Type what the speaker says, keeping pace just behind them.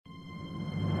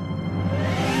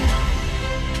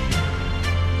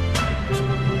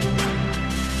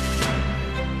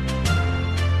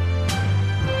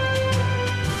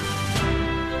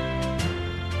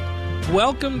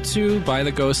Welcome to By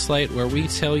the Ghostlight, where we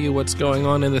tell you what's going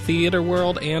on in the theater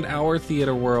world and our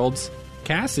theater worlds.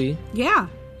 Cassie? Yeah.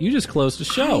 You just closed a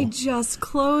show. I just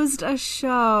closed a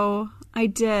show. I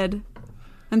did.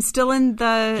 I'm still in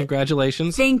the...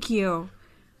 Congratulations. Thank you.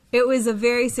 It was a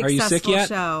very successful Are you sick yet?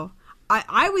 show.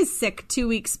 I was sick 2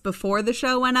 weeks before the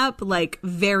show went up, like,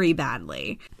 very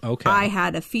badly. Okay. I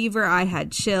had a fever. I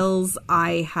had chills.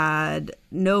 I had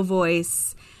no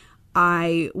voice.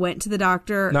 I went to the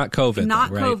doctor. Not COVID, Not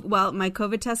though, right? COVID. Well, my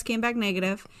COVID test came back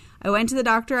negative. I went to the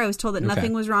doctor. I was told that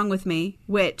nothing was wrong with me,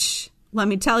 which, let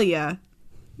me tell you,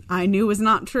 I knew was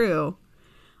not true.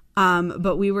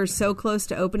 But we were so close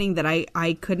to opening that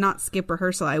I could not skip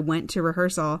rehearsal. I went to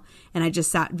rehearsal and I just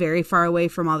sat very far away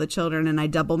from all the children and I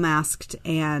double masked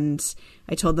and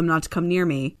I told them not to come near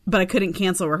me. But I couldn't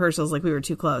cancel rehearsals, like we were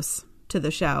too close to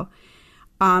the show.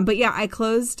 But yeah, I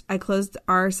closed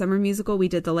our summer musical. We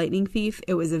did The Lightning Thief.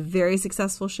 It was a very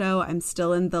successful show. I'm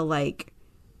still in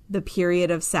the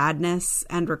period of sadness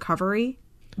and recovery.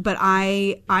 But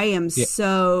I am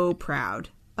so proud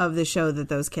of the show that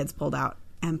those kids pulled out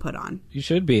and put on. You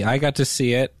should be. I got to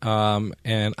see it.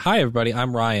 And hi, everybody.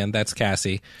 I'm Ryan. That's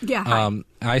Cassie. Yeah, hi.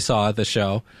 I saw the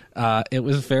show. It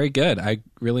was very good. I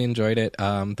really enjoyed it.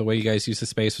 The way you guys use the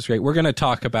space was great. We're going to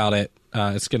talk about it.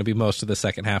 It's going to be most of the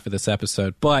second half of this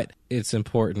episode, but it's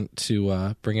important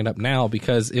to bring it up now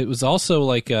because it was also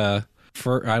like I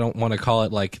don't want to call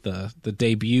it like the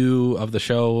debut of the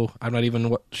show. I'm not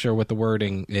even sure what the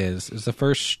wording is. It's the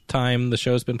first time the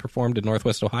show's been performed in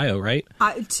Northwest Ohio, right?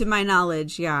 To my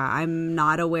knowledge, yeah. I'm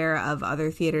not aware of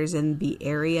other theaters in the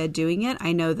area doing it.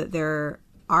 I know that there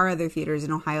are other theaters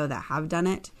in Ohio that have done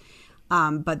it,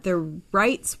 but the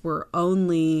rights were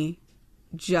only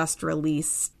just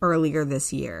released earlier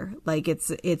this year. Like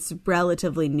it's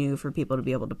relatively new for people to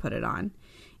be able to put it on.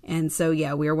 And so,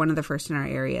 yeah, we are one of the first in our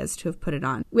areas to have put it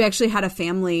on. We actually had a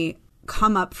family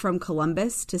come up from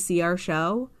Columbus to see our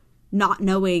show, not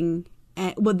knowing...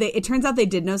 it turns out they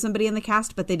did know somebody in the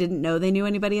cast, but they didn't know they knew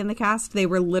anybody in the cast. They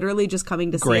were literally just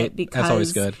coming to see it because That's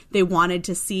always good. They wanted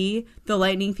to see the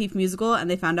Lightning Thief musical, and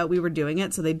they found out we were doing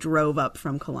it, so they drove up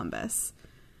from Columbus.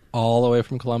 All the way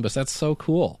from Columbus. That's so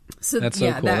cool. That's so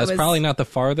cool. That's probably not the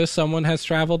farthest someone has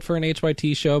traveled for an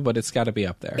HYT show, but it's got to be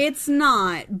up there. It's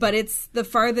not, but it's the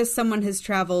farthest someone has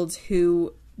traveled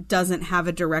who doesn't have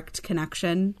a direct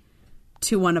connection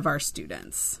to one of our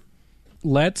students.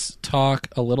 Let's talk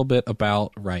a little bit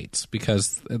about rights,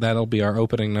 because that'll be our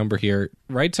opening number here.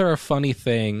 Rights are a funny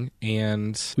thing,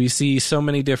 and we see so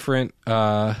many different,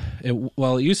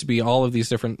 it used to be all of these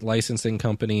different licensing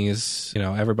companies. You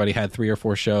know, everybody had 3 or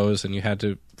 4 shows, and you had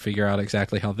to figure out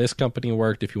exactly how this company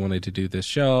worked if you wanted to do this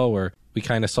show, or we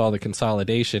kind of saw the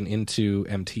consolidation into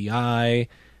MTI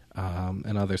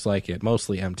and others like it,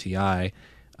 mostly MTI,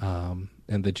 and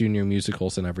the junior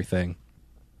musicals and everything.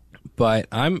 But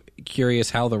I'm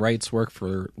curious how the rights work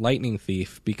for Lightning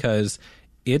Thief, because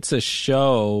it's a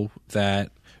show that,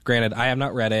 granted, I have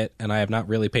not read it, and I have not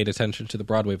really paid attention to the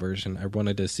Broadway version. I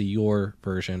wanted to see your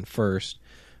version first,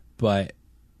 but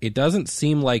it doesn't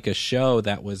seem like a show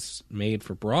that was made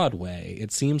for Broadway.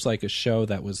 It seems like a show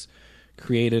that was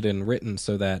created and written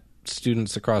so that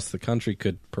students across the country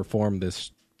could perform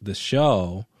this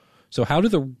show. So how do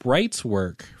the rights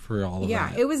work for all of that?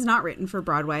 Yeah, it was not written for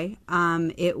Broadway.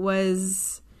 It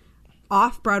was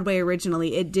off Broadway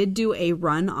originally. It did do a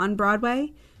run on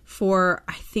Broadway for,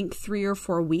 I think, 3 or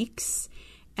 4 weeks.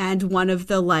 And one of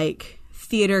the,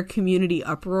 theater community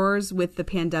uproars with the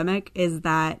pandemic is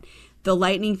that the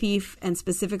Lightning Thief, and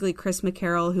specifically Chris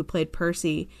McCarroll, who played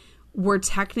Percy, were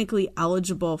technically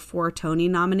eligible for Tony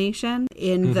nomination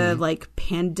in the,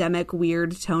 pandemic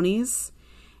weird Tonys.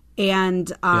 And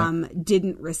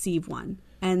didn't receive one.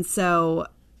 And so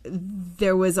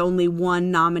there was only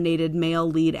one nominated male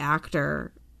lead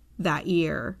actor that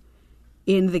year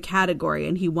in the category,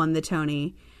 and he won the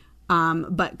Tony.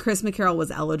 But Chris McCarroll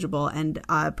was eligible, and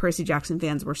Percy Jackson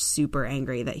fans were super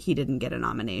angry that he didn't get a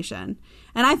nomination.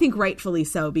 And I think rightfully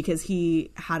so, because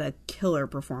he had a killer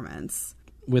performance.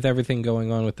 With everything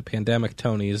going on with the pandemic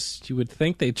Tonys, you would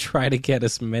think they'd try to get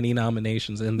as many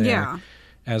nominations in there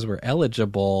as were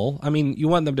eligible. I mean, you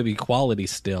want them to be quality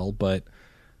still, but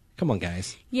come on,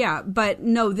 guys. Yeah, but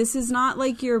no, this is not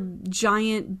like your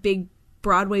giant, big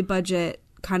Broadway budget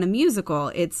kind of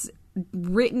musical. It's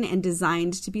written and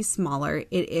designed to be smaller.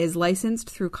 It is licensed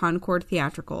through Concord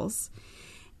Theatricals.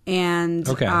 And,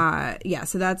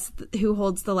 so that's who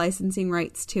holds the licensing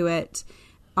rights to it.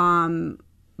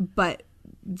 But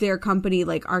their company,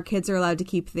 our kids are allowed to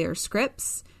keep their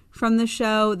scripts from the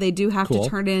show. They do have to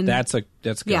turn in... That's good.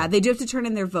 Yeah, they do have to turn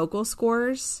in their vocal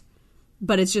scores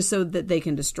but it's just so that they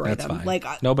can destroy That's them. fine.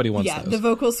 Like Nobody wants those. The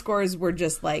vocal scores were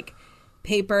just like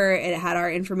paper. It had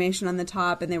our information on the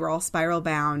top, and they were all spiral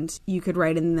bound. You could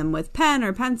write in them with pen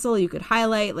or pencil. You could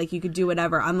highlight. Like, you could do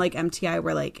whatever. Unlike MTI,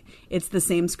 where like it's the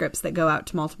same scripts that go out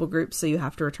to multiple groups, so you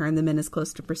have to return them in as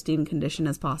close to pristine condition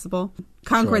as possible.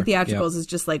 Concord Theatricals is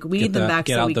just like, we need them back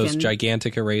get so out we those can.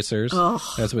 gigantic erasers. Ugh,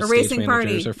 that's what erasing stage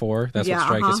managers party. are for. That's what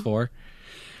Strike is for.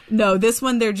 No, this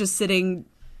one they're just sitting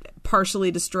partially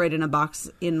destroyed in a box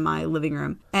in my living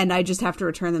room, and I just have to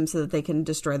return them so that they can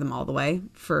destroy them all the way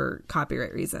for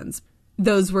copyright reasons.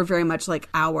 Those were very much like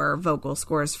our vocal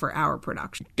scores for our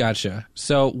production. Gotcha.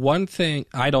 So one thing,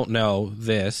 I don't know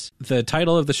this. The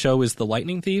title of the show is The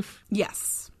Lightning Thief?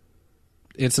 Yes.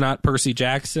 It's not Percy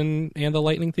Jackson and the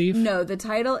Lightning Thief? No, the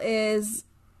title is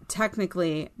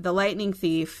technically The Lightning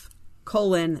Thief,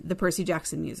 the Percy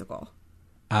Jackson Musical.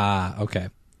 Ah, okay.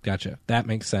 Gotcha. That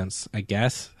makes sense. I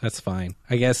guess that's fine.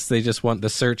 I guess they just want the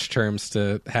search terms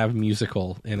to have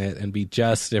musical in it and be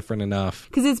just different enough.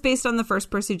 Because it's based on the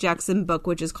first Percy Jackson book,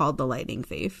 which is called The Lightning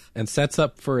Thief. And sets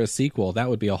up for a sequel. That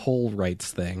would be a whole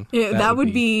rights thing. Yeah, that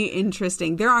would be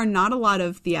interesting. There are not a lot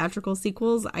of theatrical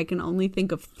sequels. I can only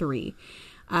think of 3.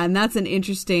 And that's an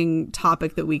interesting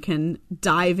topic that we can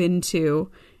dive into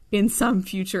in some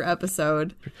future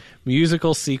episode.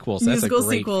 Musical sequels. That's Musical a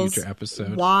great sequels, future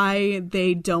episode. Why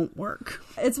they don't work.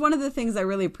 It's one of the things I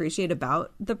really appreciate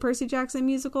about the Percy Jackson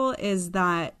musical is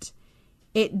that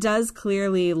it does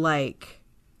clearly like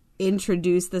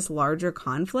introduce this larger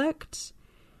conflict,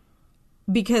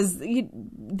 because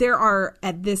there are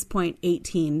at this point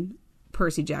 18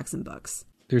 Percy Jackson books.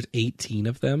 There's 18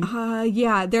 of them?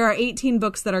 Yeah, there are 18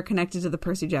 books that are connected to the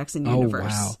Percy Jackson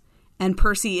universe. Oh, wow. And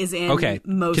Percy is in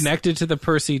most. Connected to the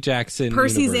Percy Jackson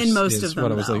Percy's universe in most is of them,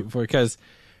 what I was though. looking for. Because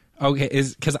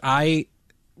I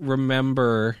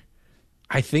remember,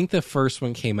 I think the first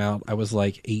one came out, I was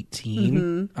like 18.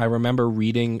 Mm-hmm. I remember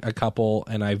reading a couple,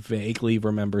 and I vaguely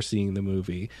remember seeing the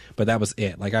movie. But that was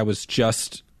it. Like, I was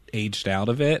just aged out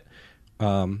of it.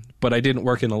 But I didn't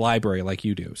work in the library like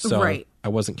you do. So Right. I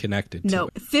wasn't connected to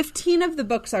it. 15 of the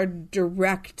books are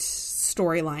direct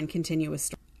storyline, continuous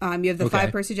story. You have the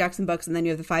 5 Percy Jackson books, and then you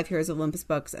have the 5 Heroes of Olympus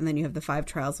books, and then you have the 5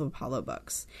 Trials of Apollo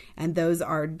books. And those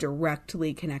are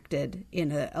directly connected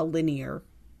in a linear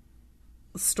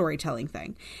storytelling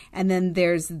thing. And then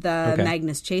there's the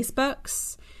Magnus Chase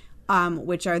books,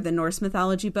 which are the Norse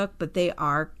mythology book, but they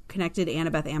are connected.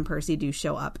 Annabeth and Percy do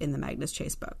show up in the Magnus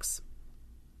Chase books.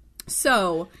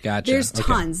 So there's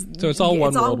tons. So it's all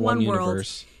one world, one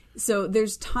universe. So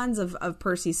there's tons of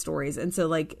Percy stories. And so,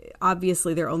 like,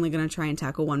 obviously they're only going to try and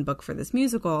tackle one book for this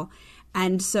musical.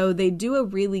 And so they do a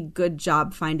really good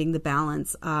job finding the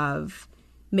balance of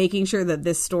making sure that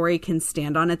this story can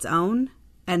stand on its own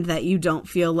and that you don't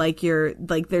feel like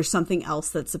there's something else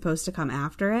that's supposed to come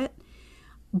after it.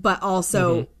 But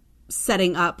also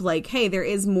setting up like, hey, there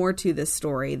is more to this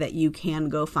story that you can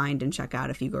go find and check out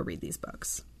if you go read these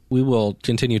books. We will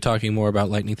continue talking more about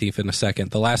Lightning Thief in a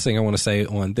second. The last thing I want to say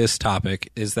on this topic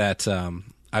is that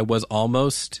I was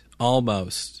almost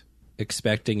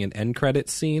expecting an end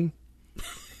credits scene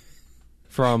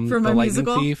from The Lightning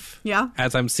musical? Thief. Yeah.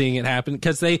 As I'm seeing it happen.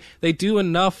 Because they do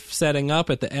enough setting up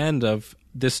at the end of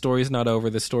this story's not over,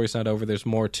 there's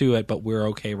more to it, but we're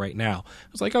okay right now. I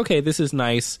was like, okay, this is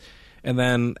nice. And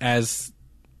then as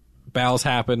bows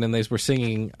happened and they were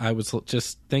singing, I was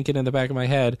just thinking in the back of my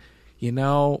head, you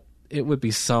know, it would be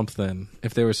something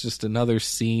if there was just another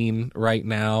scene right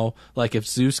now. Like if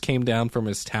Zeus came down from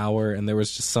his tower and there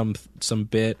was just some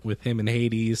bit with him and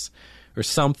Hades or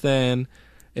something,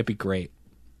 it'd be great.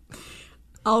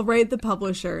 I'll write the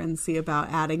publisher and see about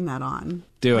adding that on.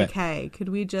 Do it. Okay, could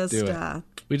we just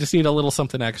we just need a little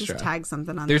something extra. just tag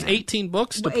something on There's there? 18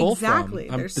 books to pull exactly.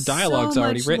 from. There's the dialogue's so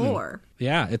already much written. lore.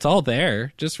 Yeah, it's all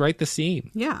there. Just write the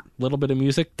scene. Yeah. A little bit of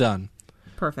music, done.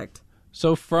 Perfect.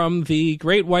 So from the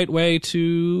Great White Way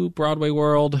to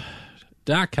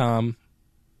BroadwayWorld.com,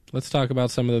 let's talk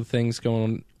about some of the things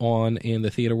going on in the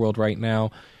theater world right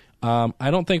now.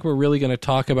 I don't think we're really going to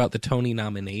talk about the Tony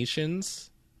nominations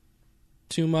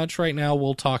too much right now.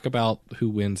 We'll talk about who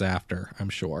wins after, I'm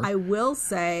sure. I will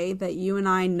say that you and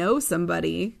I know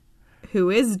somebody who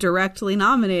is directly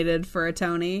nominated for a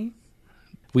Tony.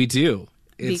 We do.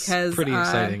 It's because pretty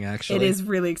exciting, actually. It is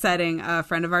really exciting. A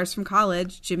friend of ours from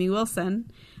college, Jimmy Wilson,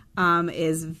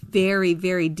 is very,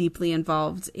 very deeply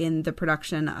involved in the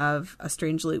production of A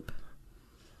Strange Loop.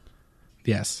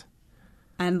 Yes.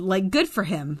 And, like, good for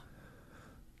him.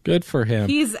 Good for him.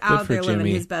 He's out there living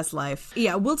Jimmy. his best life.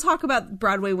 Yeah, we'll talk about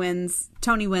Broadway wins,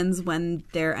 Tony wins when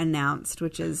they're announced,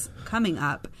 which is coming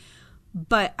up.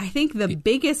 But I think the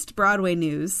biggest Broadway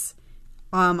news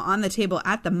on the table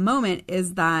at the moment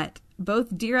is that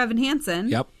both Dear Evan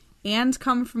Hansen and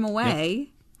Come From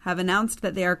Away have announced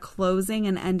that they are closing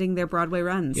and ending their Broadway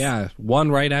runs. Yeah, one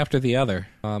right after the other.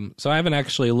 So I haven't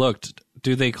actually looked.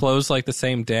 Do they close like the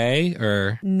same day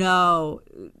or? No.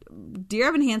 Dear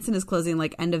Evan Hansen is closing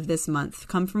like end of this month.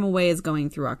 Come From Away is going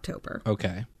through October.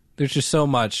 Okay. There's just so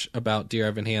much about Dear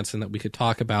Evan Hansen that we could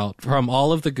talk about, from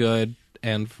all of the good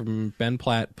and from Ben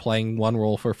Platt playing one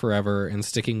role for forever and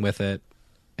sticking with it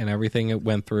and everything it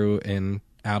went through in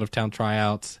out-of-town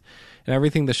tryouts and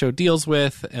everything the show deals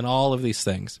with and all of these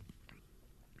things.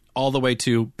 All the way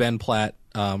to Ben Platt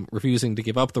refusing to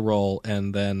give up the role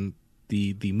and then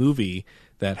the movie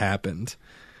that happened.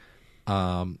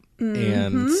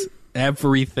 And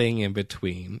everything in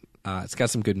between. It's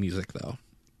got some good music, though.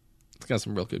 It's got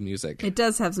some real good music. It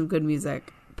does have some good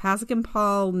music. Pasek and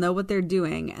Paul know what they're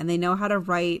doing, and they know how to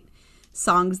write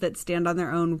songs that stand on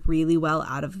their own really well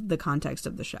out of the context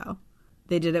of the show.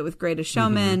 They did it with Greatest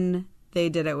Showman. They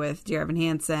did it with Dear Evan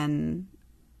Hansen.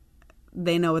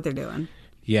 They know what they're doing.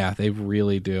 Yeah, they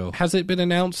really do. Has it been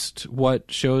announced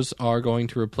what shows are going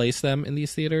to replace them in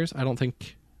these theaters? I don't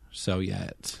think so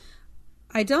yet.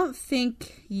 I don't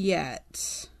think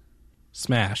yet.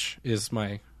 Smash is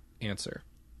my answer.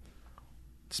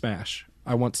 Smash.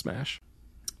 I want Smash.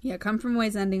 Yeah, Come From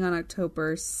Away's ending on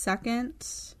October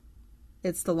 2nd.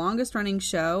 It's the longest running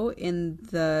show in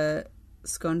the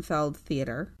Schoenfeld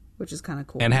Theater, which is kind of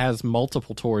cool. And has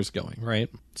multiple tours going, right?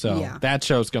 So that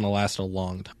show's going to last a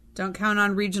long time. Don't count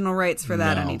on regional rights for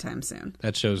that anytime soon.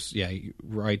 That show's,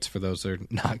 rights for those are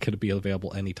not going to be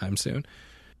available anytime soon.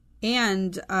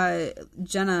 And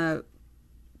Jenna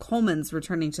Coleman's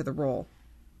returning to the role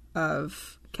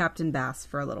of Captain Bass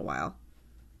for a little while.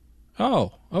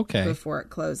 Oh, okay. Before it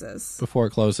closes.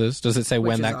 Does it say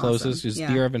when that closes? Awesome.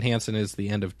 Because Dear Evan Hansen is the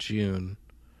end of June.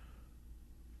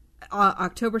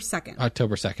 October 2nd.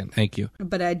 October 2nd. Thank you.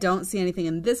 But I don't see anything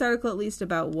in this article, at least,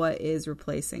 about what is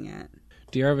replacing it.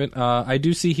 Dear Evan, I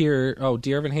do see here,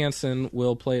 Dear Evan Hansen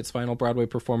will play its final Broadway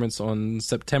performance on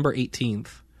September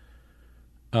 18th.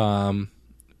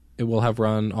 It will have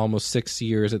run almost 6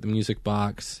 years at the Music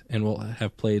Box and will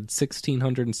have played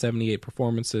 1,678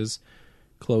 performances,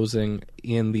 closing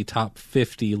in the top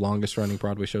 50 longest-running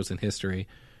Broadway shows in history.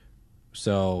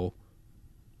 So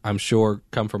I'm sure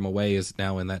Come From Away is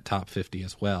now in that top 50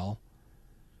 as well.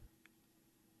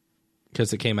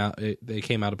 Because they came out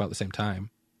about the same time.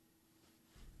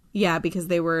 Yeah, because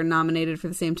they were nominated for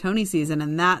the same Tony season,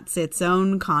 and that's its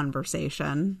own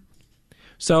conversation.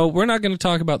 So we're not going to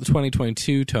talk about the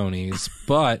 2022 Tonys,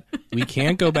 but we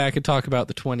can go back and talk about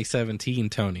the 2017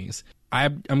 Tonys.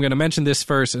 I'm going to mention this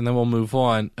first, and then we'll move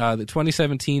on. The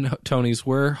 2017 Tonys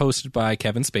were hosted by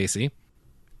Kevin Spacey.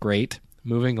 Great.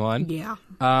 Moving on. Yeah.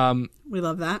 We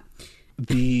love that.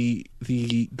 The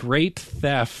great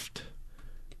theft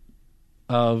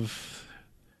of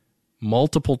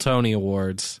multiple Tony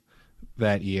Awards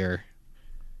that year.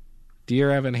 Dear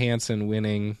Evan Hansen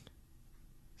winning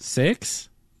 6,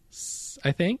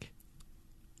 I think.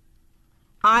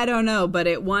 I don't know, but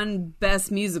it won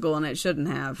Best Musical, and it shouldn't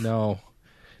have. No,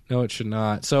 it should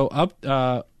not. So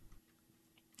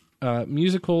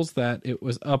musicals that it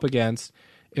was up against,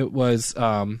 it was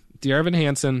Dear Evan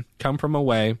Hansen, Come From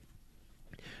Away,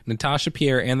 Natasha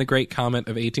Pierre and the Great Comet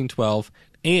of 1812,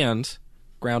 and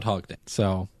Groundhog Day.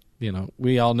 So,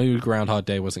 we all knew Groundhog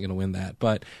Day wasn't going to win that.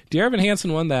 But Dear Evan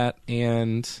Hansen won that,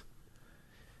 and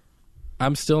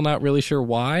I'm still not really sure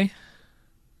why.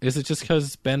 Is it just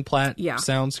because Ben Platt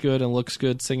sounds good and looks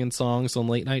good singing songs on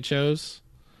late night shows?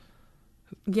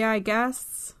 Yeah, I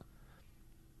guess.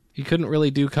 He couldn't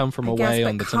really do Come From Away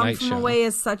on The Tonight Show. Come From Away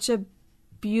is such a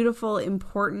beautiful,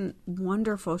 important,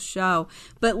 wonderful show.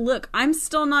 But look, I'm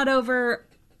still not over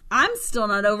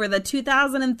the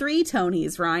 2003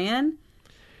 Tonys, Ryan,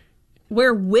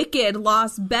 where Wicked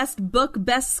lost Best Book,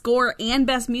 Best Score, and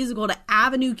Best Musical to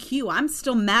Avenue Q. I'm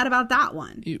still mad about that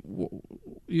one.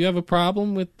 You have a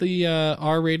problem with the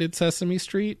R-rated Sesame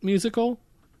Street musical?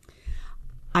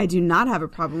 I do not have a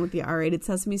problem with the R-rated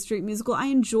Sesame Street musical. I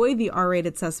enjoy the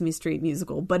R-rated Sesame Street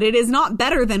musical, but it is not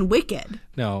better than Wicked.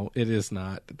 No, it is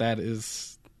not. That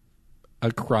is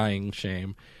a crying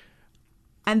shame.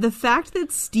 And the fact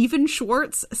that Stephen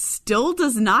Schwartz still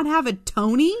does not have a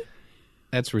Tony?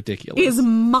 That's ridiculous. Is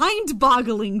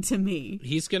mind-boggling to me.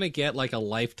 He's going to get like a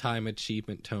Lifetime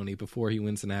Achievement Tony before he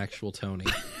wins an actual Tony.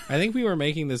 I think we were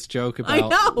making this joke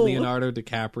about Leonardo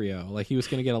DiCaprio. Like he was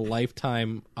going to get a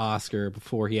Lifetime Oscar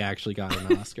before he actually got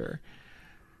an Oscar.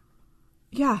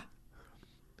 Yeah.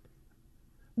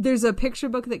 There's a picture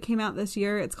book that came out this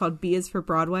year. It's called B is for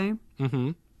Broadway.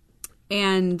 Mm-hmm.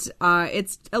 And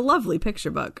it's a lovely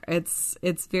picture book. It's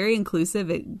very inclusive.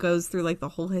 It goes through like the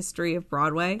whole history of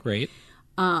Broadway. Great.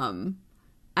 And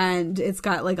it's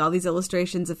got like all these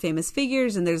illustrations of famous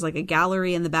figures, and there's like a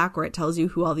gallery in the back where it tells you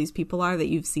who all these people are that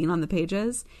you've seen on the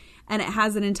pages. And it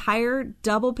has an entire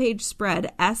double page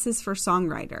spread. S is for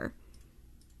songwriter,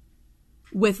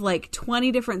 with like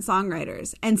 20 different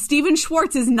songwriters. And Stephen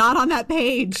Schwartz is not on that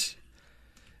page.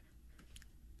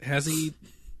 Has he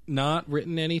not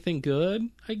written anything good,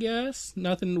 I guess?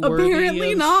 Nothing worthy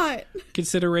Apparently of not.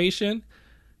 consideration?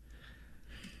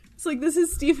 It's like, this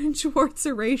is Stephen Schwartz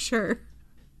erasure.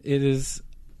 It's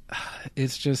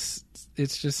just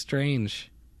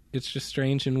strange. It's just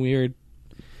strange and weird.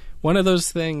 One of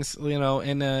those things, you know,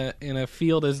 in a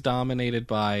field as dominated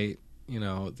by, you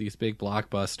know, these big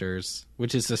blockbusters,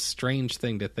 which is a strange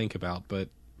thing to think about, but,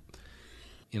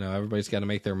 you know, everybody's got to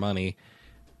make their money.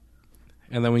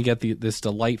 And then we get this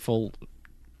delightful,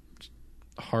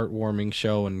 heartwarming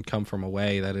show and Come From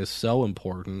Away that is so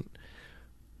important.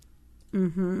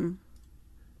 Mm-hmm.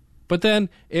 But then,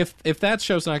 if that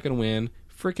show's not going to win,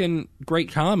 frickin'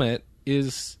 Great Comet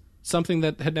is something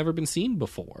that had never been seen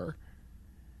before.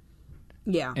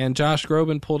 Yeah. And Josh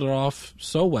Groban pulled it off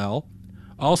so well.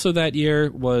 Also that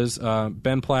year was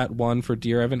Ben Platt won for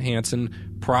Dear Evan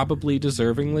Hansen, probably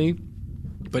deservingly.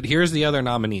 But here's the other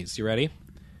nominees. You ready?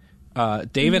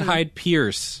 David Hyde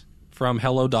Pierce from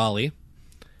Hello, Dolly.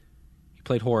 He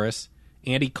played Horace.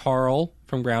 Andy Carl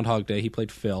from Groundhog Day. He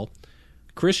played Phil.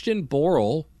 Christian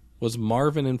Borle was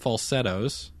Marvin in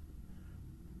Falsettos.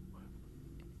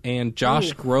 And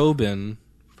Josh Groban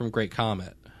from Great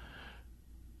Comet.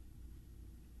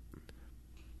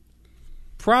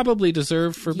 Probably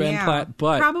deserved for Ben Platt,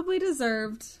 but... probably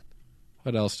deserved.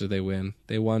 What else did they win?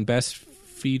 They won Best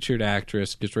Featured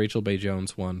Actress because Rachel Bay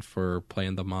Jones won for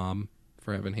playing the mom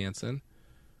for Evan Hansen.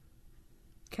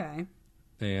 Okay.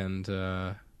 And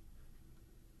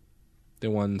they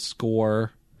won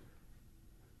Score.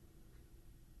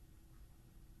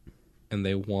 And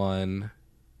they won...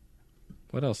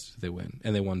 What else did they win?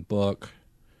 And they won Book.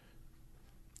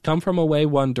 Come From Away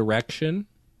won Direction.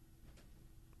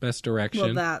 Best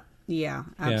Direction. Well,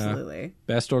 absolutely. Yeah.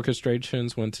 Best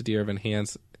Orchestrations went to Dear Evan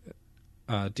Hansen.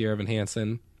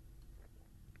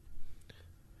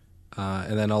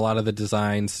 And then a lot of the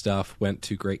design stuff went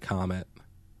to Great Comet,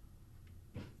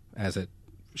 as it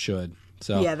should.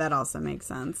 So yeah, that also makes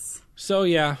sense. So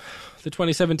yeah, the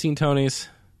 2017 Tonys,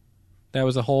 that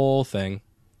was a whole thing.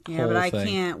 Yeah, but I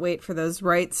can't wait for those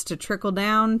rights to trickle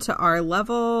down to our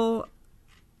level.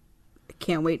 I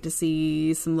can't wait to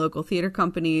see some local theater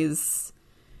companies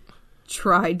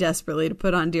try desperately to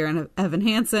put on Dear Evan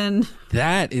Hansen.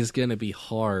 That is going to be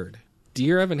hard.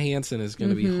 Dear Evan Hansen is going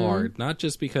to be hard, not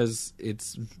just because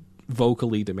it's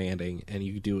vocally demanding and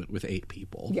you do it with 8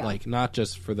 people, like not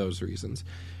just for those reasons,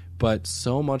 but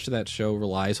so much of that show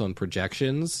relies on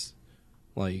projections.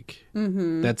 Like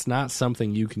that's not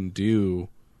something you can do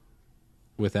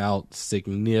without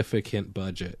significant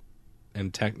budget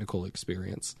and technical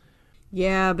experience.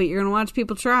 Yeah, but you're going to watch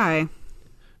people try.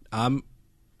 I'm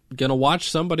going to watch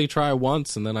somebody try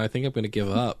once, and then I think I'm going to give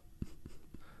up.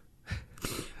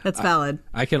 That's valid.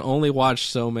 I can only watch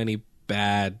so many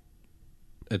bad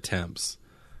attempts.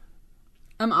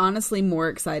 I'm honestly more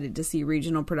excited to see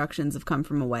regional productions of Come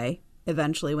From Away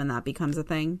eventually when that becomes a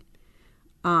thing.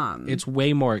 It's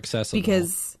way more accessible.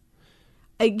 Because,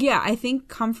 I think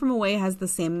Come From Away has the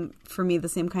same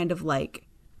kind of like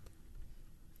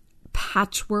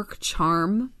patchwork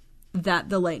charm that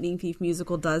the Lightning Thief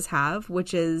musical does have,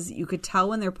 which is you could tell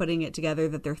when they're putting it together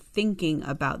that they're thinking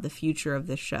about the future of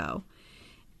the show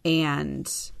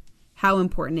and how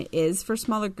important it is for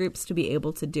smaller groups to be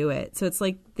able to do it. So it's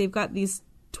like they've got these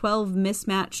 12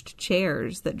 mismatched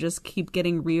chairs that just keep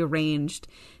getting rearranged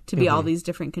to be all these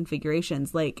different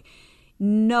configurations. Like,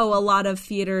 no, a lot of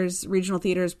theaters, regional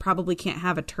theaters probably can't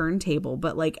have a turntable,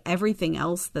 but like everything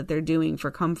else that they're doing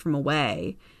for Come From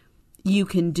Away, you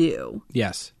can do.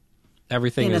 Yes.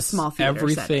 Everything in is a small theater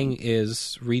everything setting.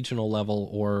 is regional level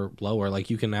or lower. Like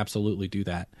you can absolutely do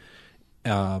that.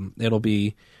 It'll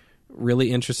be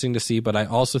really interesting to see, but I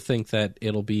also think that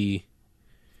it'll be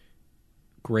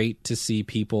great to see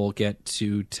people get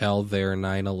to tell their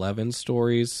 9/11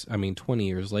 stories. I mean, 20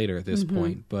 years later at this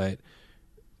point, but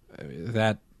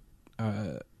that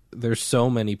there's so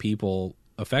many people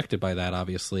affected by that,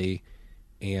 obviously,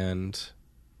 and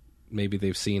maybe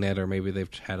they've seen it or maybe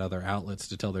they've had other outlets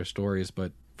to tell their stories,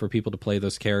 but for people to play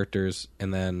those characters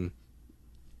and then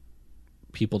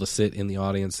people to sit in the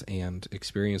audience and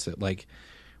experience it, like,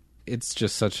 it's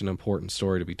just such an important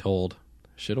story to be told.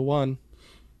 Should have won.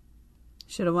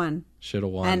 Should have won. Should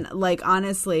have won. And like,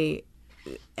 honestly,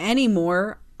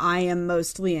 anymore, I am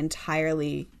mostly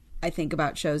entirely, I think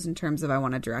about shows in terms of I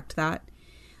want to direct that.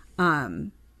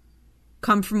 Come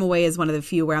From Away is one of the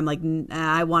few where I'm like,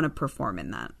 I want to perform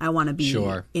in that. I want to be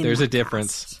sure. in There's that a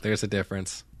difference. cast. There's a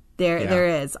difference. There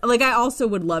is. Like, I also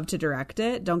would love to direct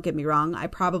it. Don't get me wrong. I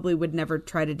probably would never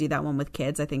try to do that one with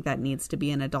kids. I think that needs to be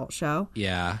an adult show.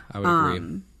 Yeah, I would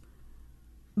agree.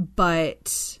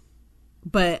 But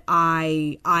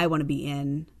I want to be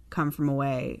in Come From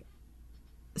Away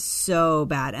so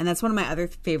bad. And that's one of my other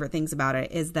favorite things about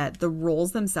it is that the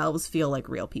roles themselves feel like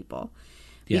real people.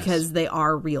 Yes. Because they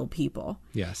are real people.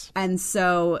 Yes. And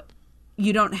so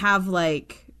you don't have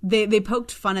like... They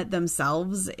poked fun at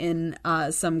themselves in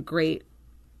some great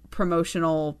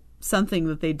promotional something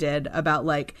that they did about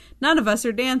like, none of us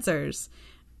are dancers.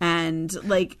 And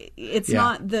like, it's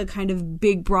not the kind of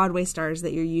big Broadway stars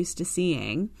that you're used to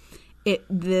seeing.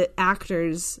 The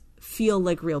actors feel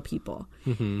like real people.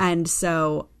 Mm-hmm. And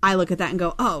so I look at that and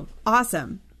go, oh,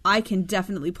 awesome. I can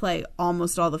definitely play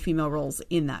almost all the female roles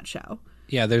in that show.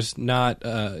 Yeah, there's not,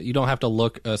 you don't have to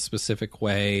look a specific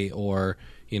way or,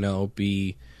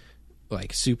 be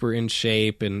like super in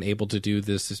shape and able to do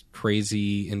this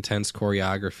crazy intense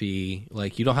choreography.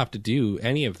 Like, you don't have to do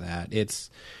any of that. It's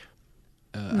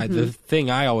the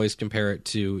thing I always compare it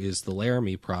to is the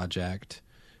Laramie Project.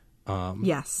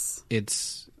 Yes.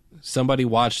 It's somebody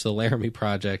watched the Laramie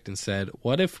Project and said,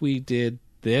 what if we did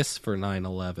this for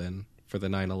 9/11, for the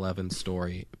 9/11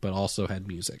 story, but also had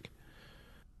music?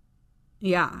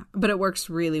 Yeah, but it works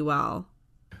really well.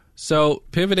 So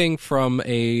pivoting from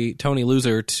a Tony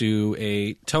loser to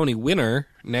a Tony winner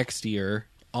next year,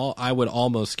 I would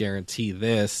almost guarantee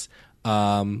this.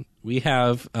 We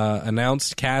have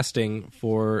announced casting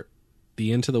for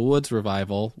the Into the Woods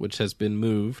revival, which has been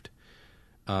moved.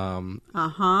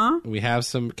 We have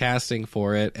some casting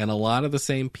for it, and a lot of the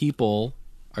same people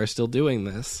are still doing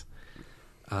this.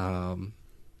 And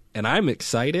I'm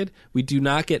excited. We do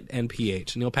not get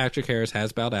NPH. Neil Patrick Harris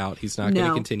has bowed out. He's not going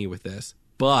to continue with this.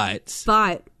 But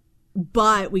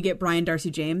we get Brian Darcy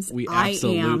James. We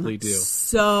absolutely do.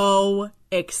 So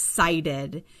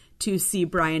excited to see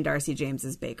Brian Darcy James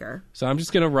as Baker. So I'm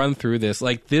just going to run through this.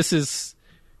 Like, this is,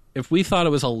 if we thought it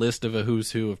was a list of a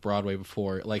who's who of Broadway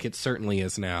before, like it certainly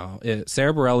is now.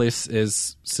 Sarah Bareilles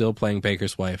is still playing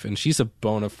Baker's wife, and she's a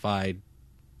bona fide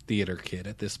theater kid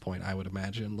at this point, I would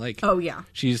imagine. Like, oh yeah,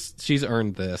 she's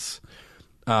earned this.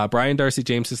 Brian Darcy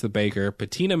James is the Baker.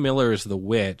 Patina Miller is the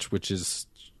witch, which is,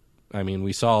 I mean,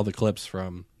 we saw the clips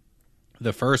from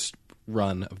the first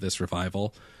run of this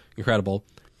revival. Incredible.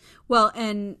 Well,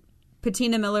 and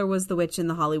Patina Miller was the witch in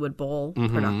the Hollywood Bowl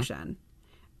production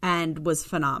and was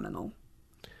phenomenal.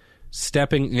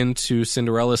 Stepping into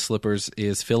Cinderella's slippers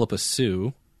is Philippa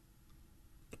Sue.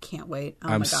 I can't wait. Oh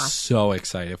I'm my gosh. so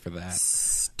excited for that.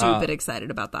 Stupid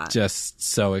excited about that. Just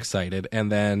so excited.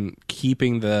 And then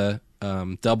keeping the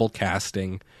double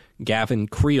casting, Gavin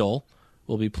Creel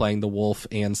will be playing the wolf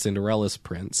and Cinderella's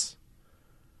prince.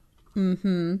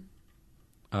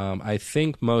 I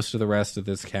think most of the rest of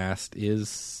this cast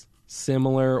is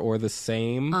similar or the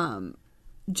same.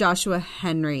 Joshua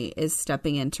Henry is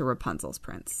stepping into Rapunzel's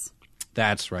prince.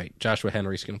 That's right. Joshua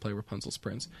Henry's going to play Rapunzel's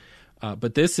prince.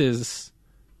 But this is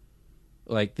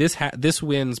like this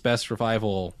wins Best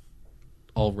Revival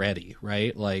already,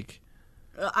 right? Like,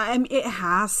 it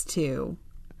has to.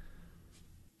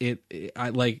 I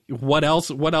like, what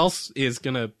else is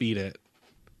going to beat it?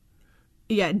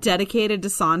 Yeah, dedicated to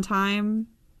Sondheim.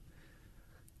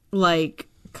 Like,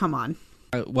 come on.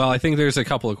 Well, I think there's a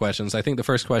couple of questions. I think the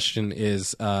first question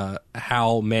is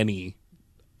how many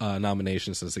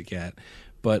nominations does it get?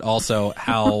 But also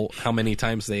how many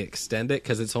times they extend it,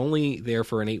 because it's only there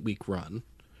for an 8-week run.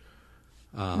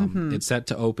 It's set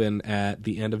to open at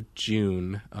the end of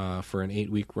June for an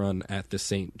 8-week run at the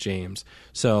St. James.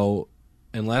 So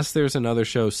unless there's another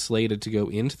show slated to go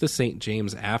into the St.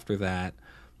 James after that,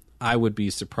 I would be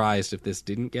surprised if this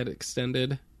didn't get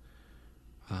extended.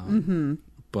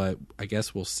 But I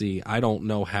guess we'll see. I don't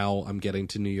know how I'm getting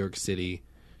to New York City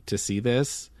to see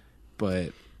this,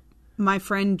 but my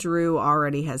friend Drew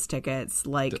already has tickets.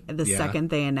 Like, the second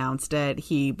they announced it,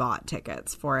 he bought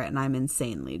tickets for it, and I'm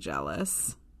insanely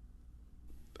jealous.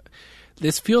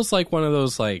 This feels like one of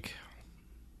those, like,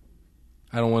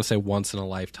 I don't want to say once in a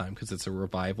lifetime because it's a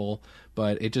revival,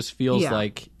 but it just feels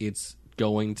like it's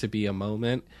going to be a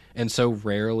moment. And so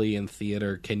rarely in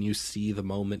theater can you see the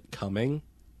moment coming.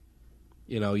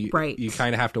 You know, you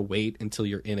kind of have to wait until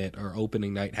you're in it, or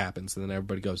opening night happens, and then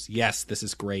everybody goes, yes, this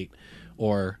is great.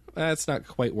 Or, it's not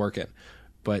quite working.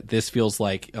 But this feels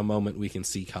like a moment we can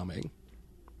see coming.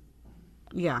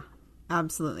 Yeah,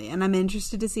 Absolutely. And I'm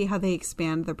interested to see how they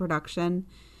expand the production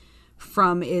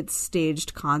from its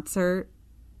staged concert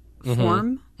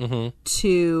form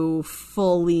to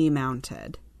fully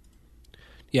mounted.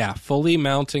 Yeah, fully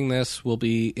mounting this will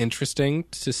be interesting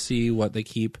to see what they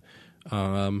keep.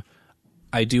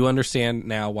 I do understand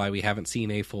now why we haven't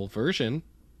seen a full version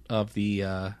of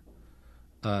the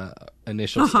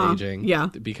initial staging. Yeah.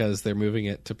 Because they're moving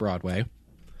it to Broadway.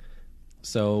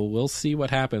 So we'll see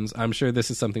what happens. I'm sure this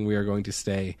is something we are going to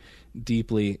stay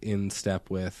deeply in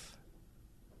step with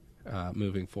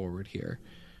moving forward here.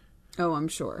 Oh, I'm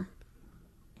sure.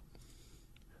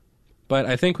 But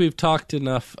I think we've talked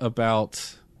enough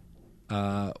about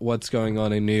what's going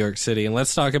on in New York City, and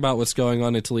let's talk about what's going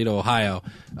on in Toledo, Ohio.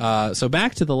 So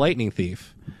back to the Lightning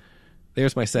Thief.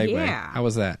 There's my segue. Yeah. How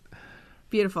was that?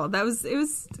 Beautiful. It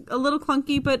was a little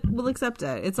clunky, but we'll accept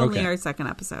it. It's only our second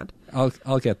episode.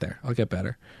 I'll get there. I'll get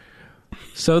better.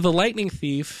 So the Lightning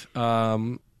Thief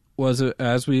was,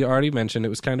 as we already mentioned, it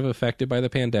was kind of affected by the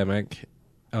pandemic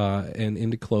and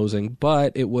into closing,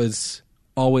 but it was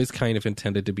always kind of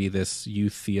intended to be this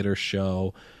youth theater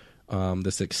show,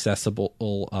 this accessible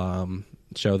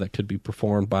show that could be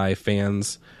performed by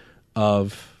fans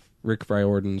of Rick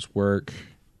Riordan's work.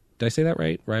 Did I say that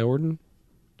right? Riordan?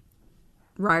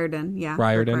 Riordan, yeah.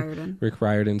 Rick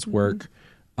Riordan's work.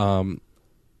 I'm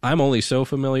only so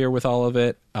familiar with all of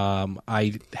it.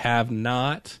 I have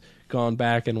not gone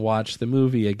back and watched the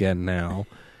movie again now,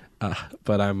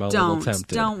 but I'm a little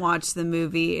tempted. Don't watch the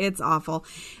movie. It's awful.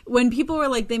 When people were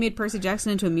like, they made Percy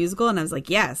Jackson into a musical, and I was like,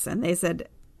 yes. And they said,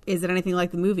 is it anything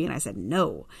like the movie? And I said,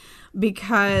 no.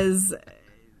 Because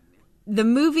the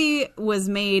movie was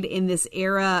made in this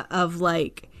era of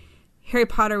like, Harry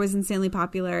Potter was insanely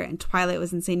popular and Twilight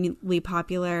was insanely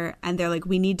popular, and they're like,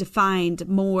 we need to find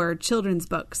more children's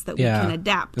books that we can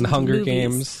adapt. And into Hunger movies.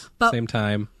 Games, same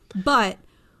time. But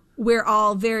we're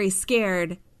all very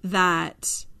scared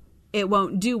that it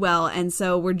won't do well, and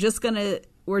so we're just gonna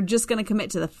commit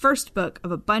to the first book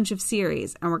of a bunch of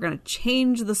series, and we're gonna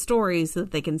change the stories so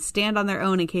that they can stand on their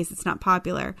own in case it's not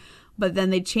popular. But then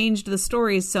they changed the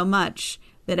stories so much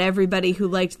that everybody who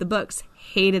liked the books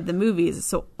hated the movies,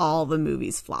 so all the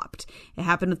movies flopped. It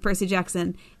happened with Percy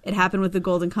Jackson. It happened with The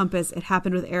Golden Compass. It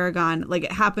happened with Aragon. Like,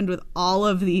 it happened with all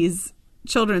of these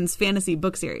children's fantasy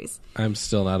book series. I'm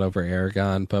still not over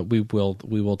Aragon, but we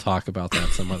will talk about that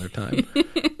some other time.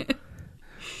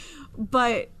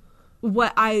 But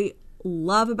what I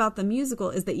love about the musical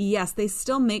is that, yes, they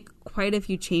still make quite a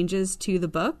few changes to the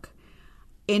book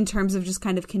in terms of just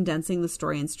kind of condensing the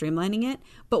story and streamlining it.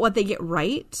 But what they get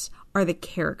right are the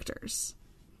characters.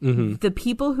 Mm-hmm. The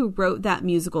people who wrote that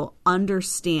musical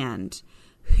understand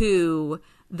who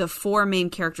the four main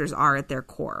characters are at their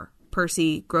core: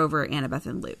 Percy, Grover, Annabeth,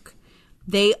 and Luke.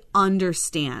 They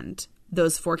understand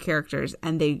those four characters,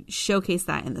 and they showcase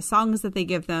that in the songs that they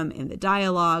give them, in the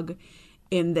dialogue,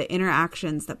 in the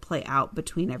interactions that play out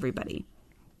between everybody.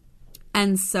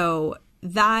 And so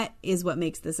that is what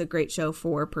makes this a great show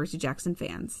for Percy Jackson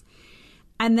fans.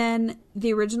 And then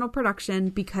the original production,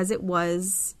 because it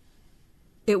wasn't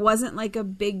like a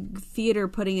big theater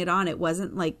putting it on. It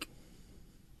wasn't like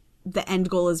the end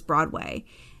goal is Broadway.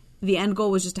 The end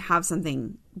goal was just to have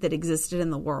something that existed in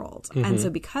the world. Mm-hmm. And so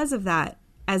because of that,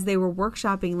 as they were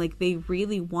workshopping, like, they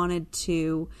really wanted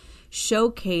to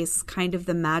showcase kind of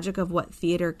the magic of what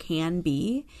theater can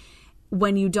be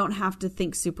when you don't have to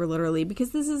think super literally,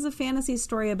 because this is a fantasy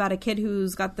story about a kid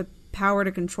who's got the power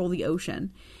to control the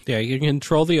ocean. Yeah, you can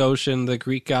control the ocean. The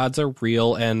Greek gods are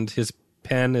real, and his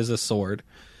pen is a sword.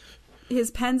 His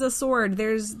pen's a sword.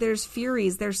 There's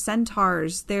furies. There's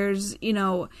centaurs. There's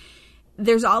all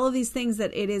of these things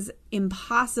that it is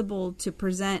impossible to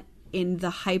present in the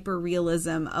hyper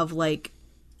realism of like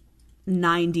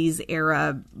 90s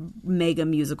era mega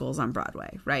musicals on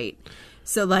Broadway, right?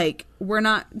 So like, we're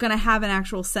not going to have an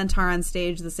actual centaur on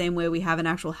stage the same way we have an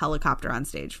actual helicopter on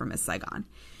stage for Miss Saigon,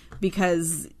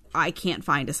 because I can't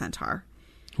find a centaur.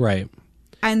 Right.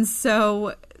 And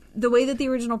so the way that the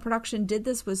original production did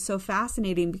this was so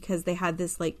fascinating, because they had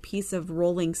this like piece of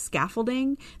rolling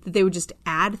scaffolding that they would just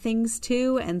add things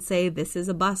to and say, this is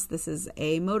a bus, this is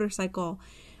a motorcycle.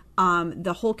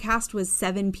 The whole cast was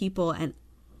 7 people, and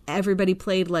everybody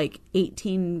played like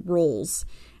 18 roles,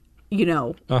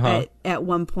 at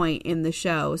one point in the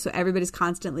show. So everybody's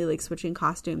constantly like switching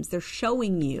costumes. They're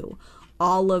showing you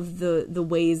all of the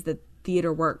ways that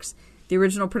theater works. The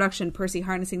original production, Percy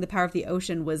harnessing the power of the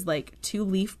ocean, was like 2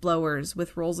 leaf blowers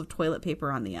with rolls of toilet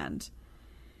paper on the end.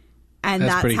 And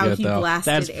that's how he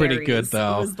blasted Ares. That's pretty good,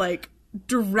 though. It was like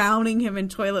drowning him in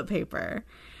toilet paper.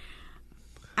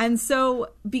 And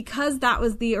so because that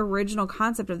was the original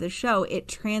concept of the show, it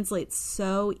translates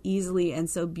so easily and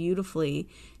so beautifully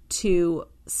to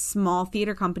small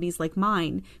theater companies like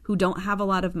mine who don't have a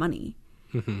lot of money.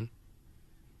 Mm-hmm.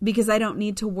 Because I don't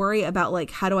need to worry about, like,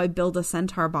 how do I build a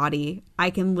centaur body? I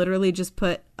can literally just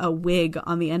put a wig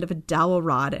on the end of a dowel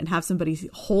rod and have somebody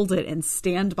hold it and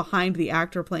stand behind the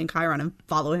actor playing Chiron and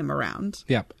follow him around.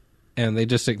 Yep. And they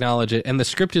just acknowledge it. And the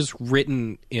script is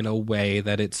written in a way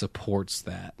that it supports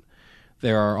that.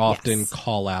 There are often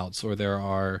call-outs, or there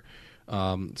are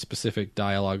specific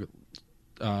dialogue,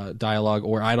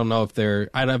 or I don't know if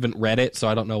I haven't read it, so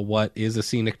I don't know what is a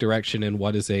scenic direction and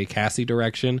what is a Cassie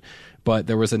direction. But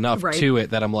there was enough to it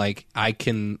that I'm like, I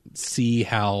can see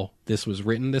how this was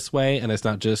written this way, and it's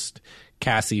not just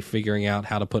Cassie figuring out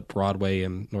how to put Broadway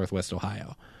in Northwest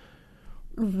Ohio.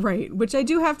 Right, which I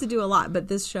do have to do a lot, but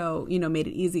this show, made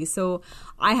it easy. So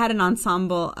I had an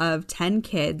ensemble of 10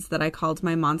 kids that I called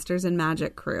my Monsters and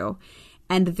Magic crew,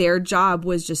 and their job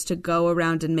was just to go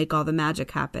around and make all the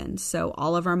magic happen. So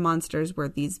all of our monsters were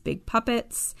these big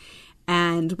puppets,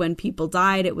 and when people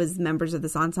died, it was members of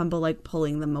this ensemble, like,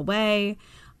 pulling them away.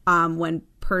 When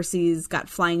Percy's got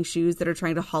flying shoes that are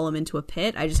trying to haul him into a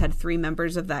pit, I just had 3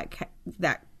 members of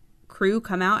that crew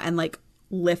come out and, like,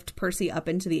 lift Percy up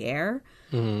into the air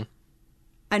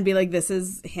and be like, this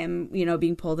is him,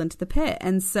 being pulled into the pit.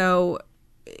 And so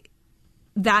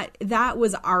that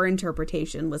was our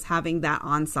interpretation, was having that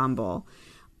ensemble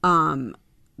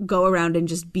go around and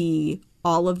just be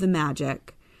all of the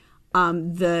magic.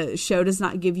 The show does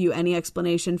not give you any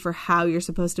explanation for how you're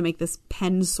supposed to make this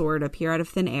pen sword appear out of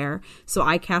thin air. So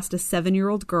I cast a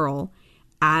 7-year-old girl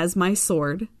as my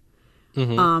sword.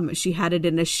 Mm-hmm. She had it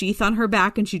in a sheath on her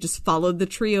back, and she just followed the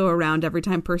trio around every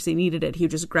time Percy needed it. He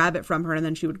would just grab it from her, and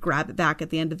then she would grab it back at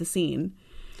the end of the scene.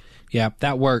 Yeah,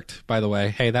 that worked, by the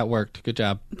way. Hey, that worked. Good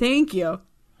job. Thank you.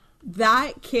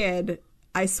 That kid,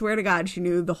 I swear to God, she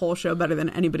knew the whole show better than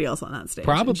anybody else on that stage.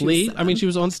 Probably. She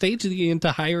was on stage the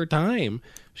entire time.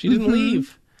 She didn't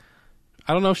leave.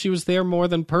 I don't know if she was there more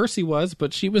than Percy was,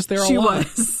 but she was there a lot.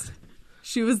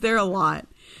 She was there a lot.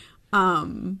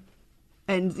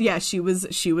 And yeah, she was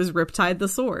Riptide the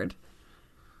Sword.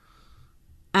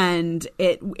 And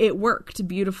it worked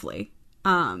beautifully.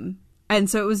 And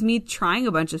so it was me trying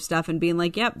a bunch of stuff and being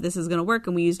like, yep, this is going to work.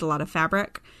 And we used a lot of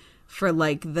fabric for,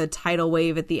 like, the tidal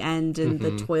wave at the end and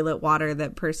the toilet water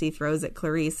that Percy throws at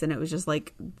Clarice. And it was just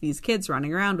like these kids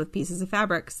running around with pieces of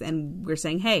fabrics. And we're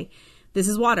saying, hey, this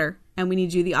is water. And we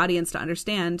need you, the audience, to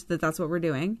understand that that's what we're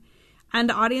doing. And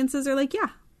the audiences are like, yeah,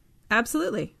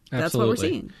 absolutely. That's what we're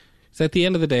seeing. So at the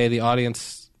end of the day, the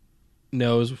audience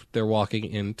knows they're walking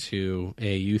into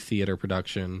a youth theater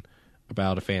production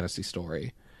about a fantasy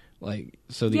story. Like,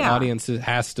 so the audience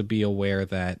has to be aware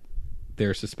that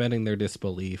they're suspending their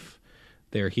disbelief.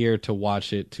 They're here to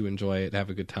watch it, to enjoy it,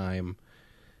 have a good time.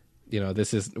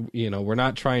 This is, we're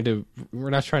not trying to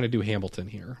do Hamilton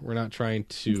here. We're not trying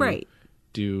to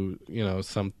do,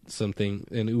 something,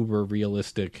 an uber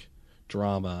realistic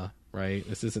drama, right?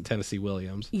 This isn't Tennessee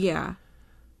Williams. Yeah.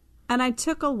 And I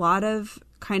took a lot of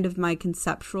kind of my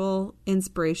conceptual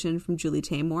inspiration from Julie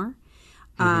Taymor.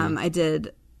 I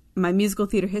did my musical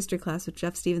theater history class with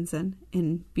Jeff Stevenson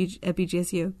at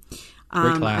BGSU.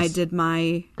 Great class. I did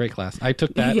my... Great class. I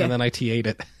took that and then I TA'd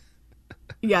it.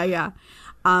 Yeah.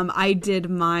 I did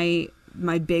my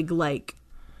big, like,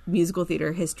 musical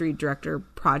theater history director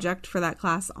project for that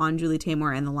class on Julie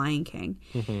Taymor and The Lion King.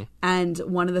 Mm-hmm. And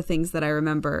one of the things that I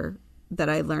remember that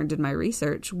I learned in my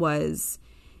research was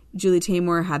Julie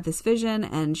Taymor had this vision,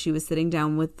 and she was sitting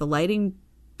down with the lighting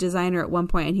designer at one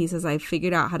point, and he says, I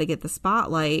figured out how to get the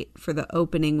spotlight for the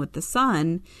opening with the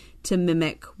sun to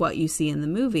mimic what you see in the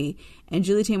movie. And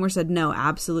Julie Taymor said, no,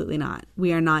 absolutely not.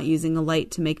 We are not using a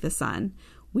light to make the sun.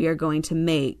 We are going to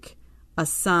make a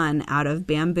sun out of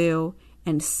bamboo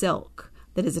and silk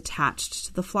that is attached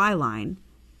to the fly line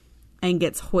and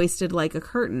gets hoisted like a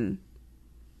curtain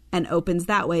and opens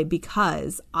that way,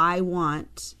 because I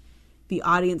want the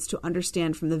audience to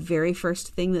understand from the very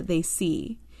first thing that they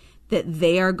see that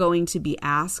they are going to be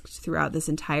asked throughout this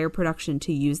entire production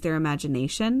to use their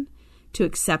imagination to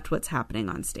accept what's happening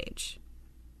on stage.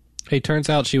 Hey, turns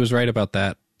out she was right about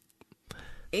that.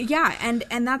 Yeah,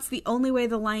 and that's the only way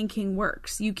The Lion King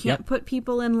works. You can't put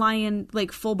people in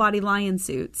full body lion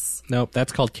suits. Nope,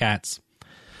 that's called Cats.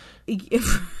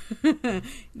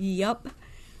 Yep.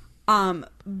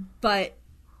 But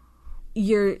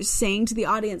you're saying to the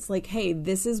audience, like, hey,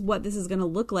 this is what this is going to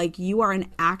look like. You are an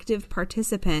active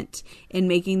participant in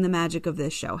making the magic of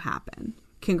this show happen.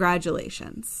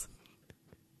 Congratulations.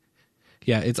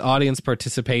 Yeah, it's audience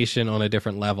participation on a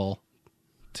different level,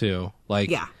 too.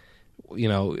 Like,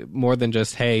 more than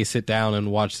just, hey, sit down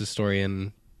and watch the story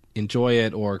and enjoy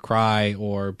it or cry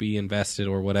or be invested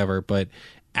or whatever, but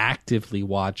actively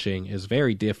watching is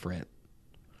very different.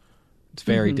 It's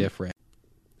very different.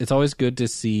 It's always good to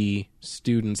see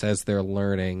students, as they're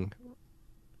learning,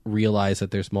 realize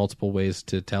that there's multiple ways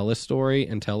to tell a story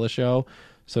and tell a show.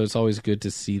 So it's always good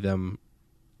to see them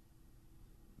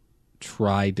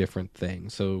try different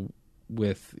things. So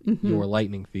with your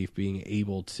Lightning Thief, being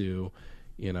able to,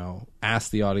 ask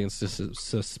the audience to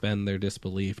suspend their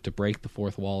disbelief, to break the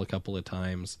fourth wall a couple of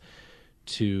times,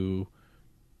 to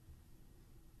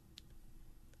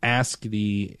ask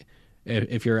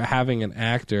if you're having an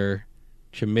actor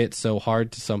commit so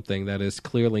hard to something that is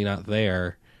clearly not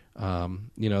there,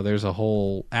 there's a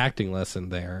whole acting lesson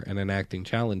there and an acting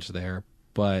challenge there,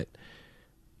 but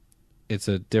it's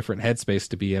a different headspace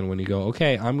to be in when you go,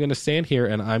 okay, I'm going to stand here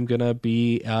and I'm going to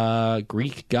be a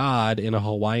Greek god in a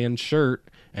Hawaiian shirt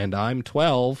and I'm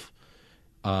 12.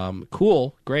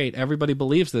 Cool, great. Everybody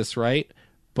believes this, right?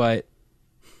 But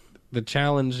the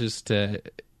challenge is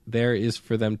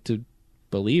for them to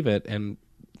believe it. And,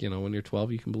 when you're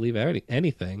 12, you can believe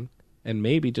anything. And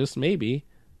maybe, just maybe,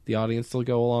 the audience will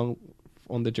go along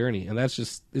on the journey. And it's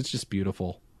just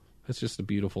beautiful. It's just a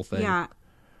beautiful thing. Yeah.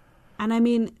 And I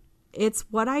mean, it's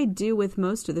what I do with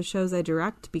most of the shows I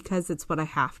direct because it's what I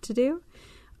have to do.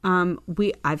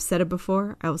 I've said it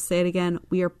before. I will say it again.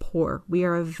 We are poor. We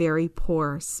are a very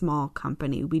poor, small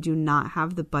company. We do not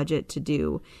have the budget to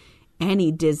do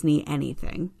any Disney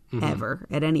anything ever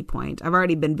at any point. I've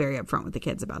already been very upfront with the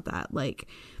kids about that. Like,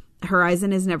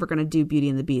 Horizon is never going to do Beauty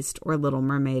and the Beast or Little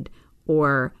Mermaid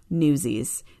or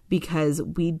Newsies because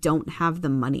we don't have the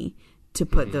money to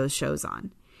put those shows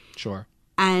on. Sure.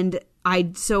 And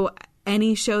so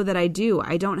any show that I do,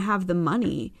 I don't have the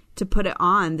money to put it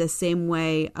on the same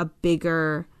way a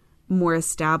bigger, more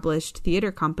established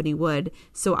theater company would.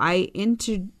 So I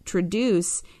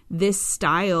introduce this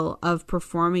style of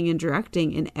performing and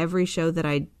directing in every show that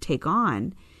I take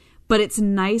on. But it's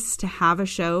nice to have a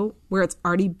show where it's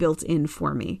already built in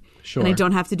for me. Sure. And I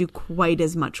don't have to do quite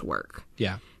as much work.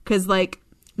 Yeah. Because,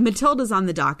 Matilda's on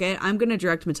the docket. I'm going to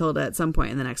direct Matilda at some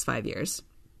point in the next 5 years.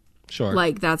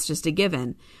 Sure. That's just a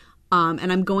given.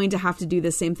 And I'm going to have to do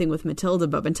the same thing with Matilda,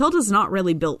 but Matilda's not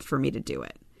really built for me to do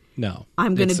it. No.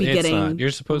 I'm going to be getting not.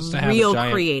 You're supposed to have real a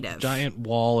creative. giant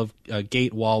wall a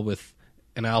gate wall with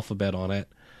an alphabet on it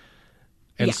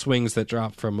and swings that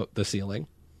drop from the ceiling.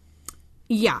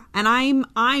 Yeah, and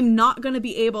I'm not going to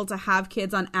be able to have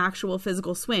kids on actual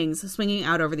physical swings swinging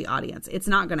out over the audience. It's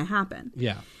not going to happen.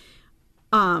 Yeah.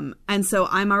 And so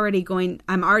I'm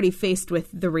already faced with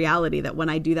the reality that when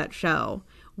I do that show,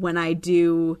 when I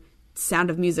do Sound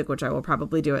of Music, which I will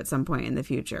probably do at some point in the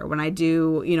future, when I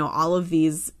do, all of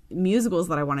these musicals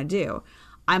that I want to do,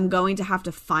 I'm going to have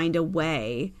to find a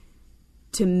way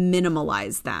to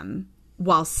minimalize them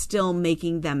while still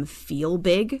making them feel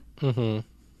big. Mm-hmm.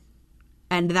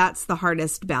 And that's the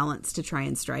hardest balance to try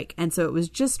and strike. And so it was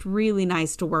just really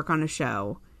nice to work on a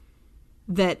show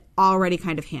that already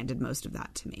kind of handed most of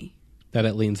that to me. That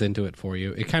it leans into it for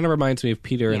you. It kind of reminds me of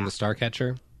Peter and the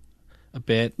Starcatcher a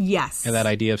bit. Yes. And that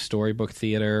idea of storybook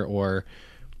theater, or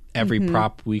every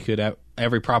prop we're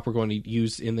going to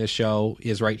use in this show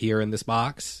is right here in this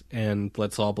box, and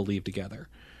let's all believe together.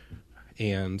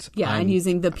 And and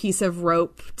using the piece of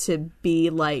rope to be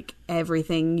like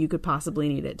everything you could possibly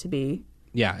need it to be.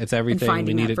 Yeah, it's everything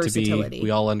we need it to versatility. be. We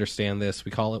all understand this.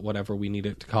 We call it whatever we need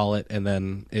it to call it, and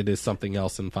then it is something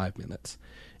else in 5 minutes.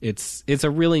 It's a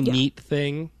really neat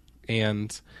thing,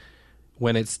 and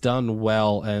when it's done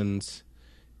well, and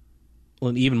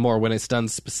even more when it's done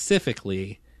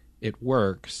specifically, it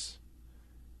works.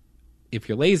 If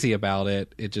you're lazy about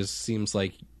it, it just seems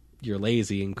like you're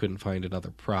lazy and couldn't find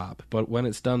another prop. But when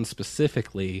it's done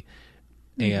specifically,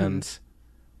 and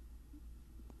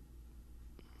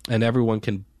everyone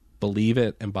can believe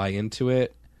it and buy into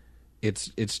it, it's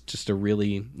just a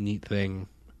really neat thing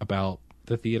about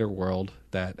the theater world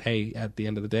that, hey, at the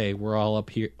end of the day, we're all up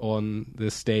here on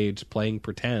this stage playing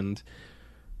pretend.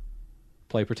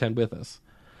 Play pretend with us.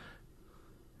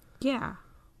 Yeah.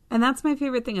 And that's my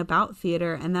favorite thing about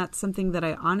theater, and that's something that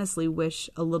I honestly wish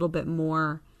a little bit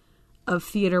more of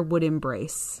theater would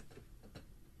embrace.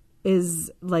 Is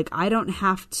I don't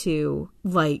have to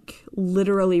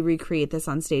literally recreate this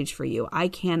on stage for you. I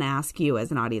can ask you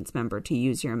as an audience member to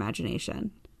use your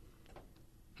imagination.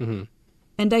 Mm-hmm.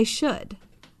 And I should.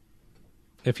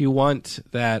 If you want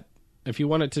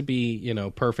it to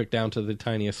be, perfect down to the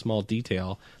tiniest small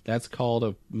detail, that's called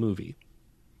a movie.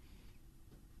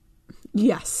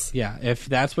 Yes. Yeah, if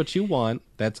that's what you want,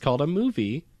 that's called a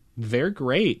movie. They're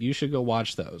great. You should go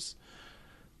watch those.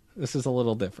 This is a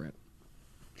little different.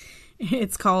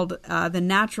 It's called the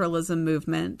Naturalism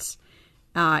Movement.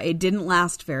 It didn't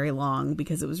last very long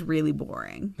because it was really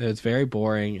boring. It was very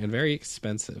boring and very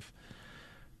expensive.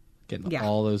 Getting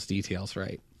all those details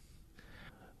right.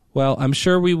 Well, I'm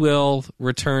sure we will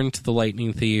return to the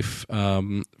Lightning Thief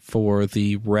for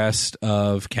the rest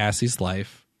of Cassie's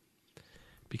life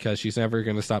because she's never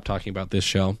going to stop talking about this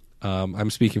show. I'm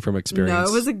speaking from experience. No,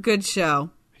 it was a good show.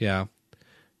 Yeah.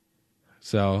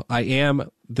 So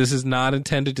this is not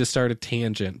intended to start a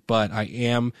tangent, but I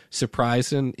am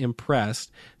surprised and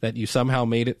impressed that you somehow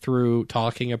made it through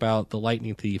talking about The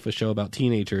Lightning Thief, a show about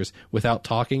teenagers, without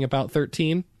talking about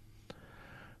 13.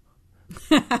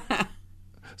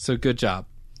 So good job.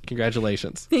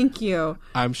 Congratulations. Thank you.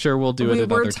 I'm sure we'll do it another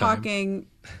time. We were talking,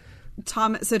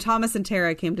 so Thomas and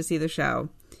Tara came to see the show.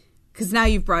 Because now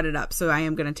you've brought it up, so I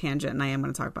am going to tangent and I am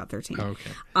going to talk about 13.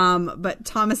 Okay. But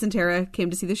Thomas and Tara came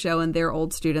to see the show, and they're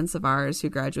old students of ours who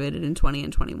graduated in 20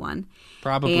 and 21.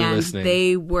 Probably listening.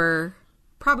 They were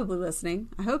probably listening.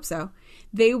 I hope so.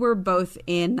 They were both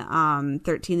in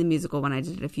 13 the Musical when I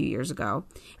did it a few years ago,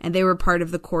 and they were part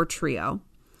of the core trio.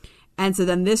 And so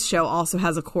then this show also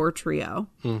has a core trio.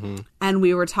 Mm-hmm. And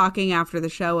we were talking after the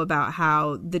show about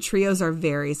how the trios are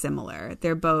very similar.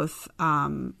 They're both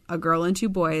a girl and two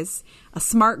boys, a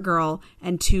smart girl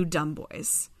and two dumb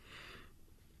boys.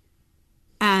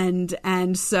 And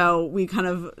so we kind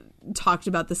of talked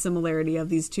about the similarity of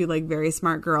these two like very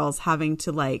smart girls having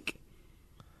to like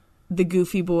the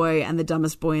goofy boy and the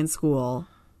dumbest boy in school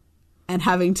and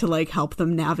having to like help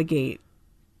them navigate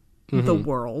the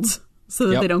world. So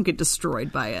that they don't get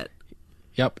destroyed by it.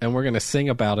 Yep, and we're going to sing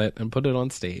about it and put it on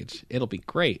stage. It'll be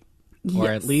great. Yes. Or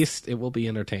at least it will be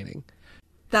entertaining.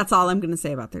 That's all I'm going to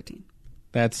say about 13.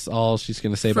 That's all she's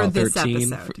going to say about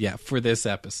 13. For this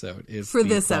episode is for the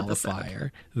this qualifier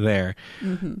episode. There.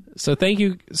 Mm-hmm. So thank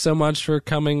you so much for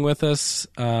coming with us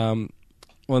on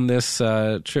this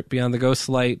trip beyond the Ghost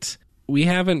Light. We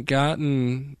haven't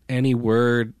gotten any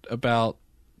word about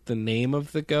the name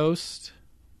of the ghost.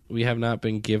 We have not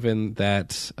been given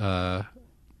that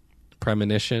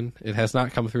premonition. It has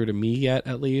not come through to me yet,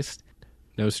 at least.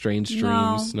 No strange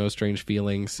dreams, no strange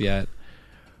feelings yet.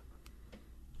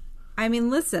 I mean,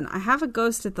 listen, I have a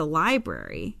ghost at the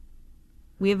library.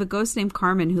 We have a ghost named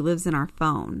Carmen who lives in our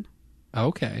phone.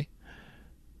 Okay.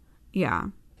 Yeah.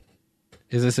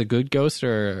 Is this a good ghost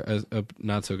or a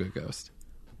not so good ghost?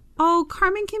 Oh,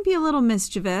 Carmen can be a little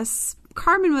mischievous.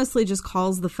 Carmen mostly just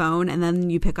calls the phone and then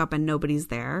you pick up and nobody's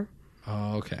there.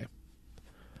 Oh, okay.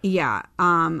 Yeah.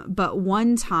 But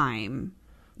one time,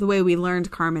 the way we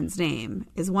learned Carmen's name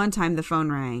is one time the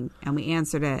phone rang and we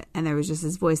answered it and there was just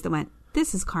this voice that went,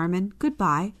 "This is Carmen.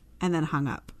 Goodbye," and then hung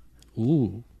up.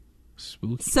 Ooh,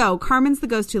 spooky. So Carmen's the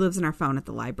ghost who lives in our phone at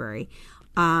the library.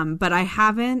 But I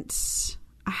haven't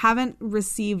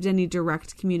received any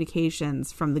direct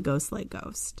communications from the Ghostlight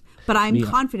Ghost. But I'm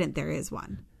confident there is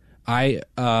one. I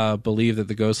believe that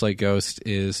the Ghostlight Ghost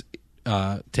is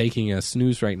taking a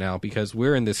snooze right now because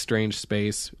we're in this strange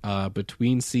space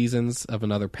between seasons of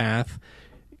Another Path,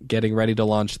 getting ready to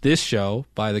launch this show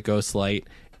by the Ghostlight,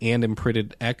 and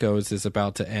Imprinted Echoes is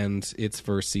about to end its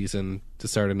first season to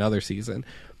start another season.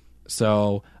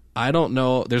 So I don't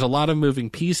know. There's a lot of moving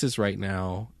pieces right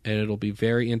now, and it'll be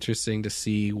very interesting to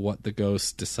see what the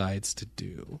Ghost decides to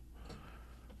do.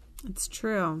 It's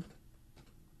true.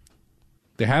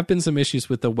 There have been some issues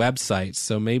with the website,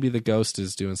 so maybe the Ghost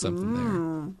is doing something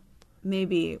there.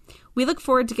 Maybe. We look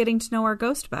forward to getting to know our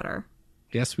ghost better.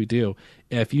 Yes, we do.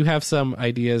 If you have some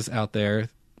ideas out there,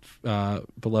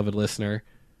 beloved listener,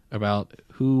 about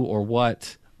who or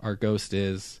what our ghost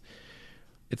is,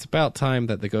 it's about time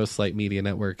that the Ghostlight Media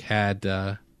Network had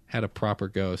a proper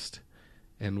ghost,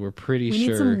 and we're pretty sure... We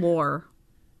need some lore.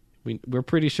 We're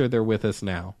pretty sure they're with us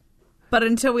now. But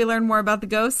until we learn more about the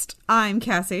ghost, I'm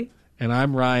Cassie. And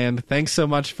I'm Ryan. Thanks so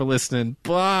much for listening.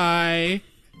 Bye.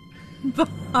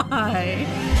 Bye.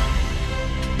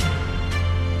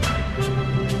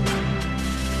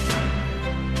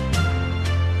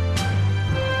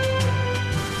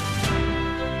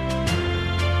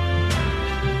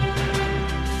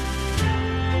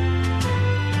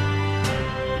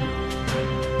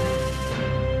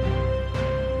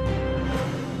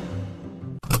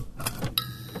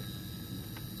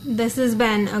 This has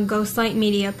been a Ghostlight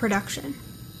Media production.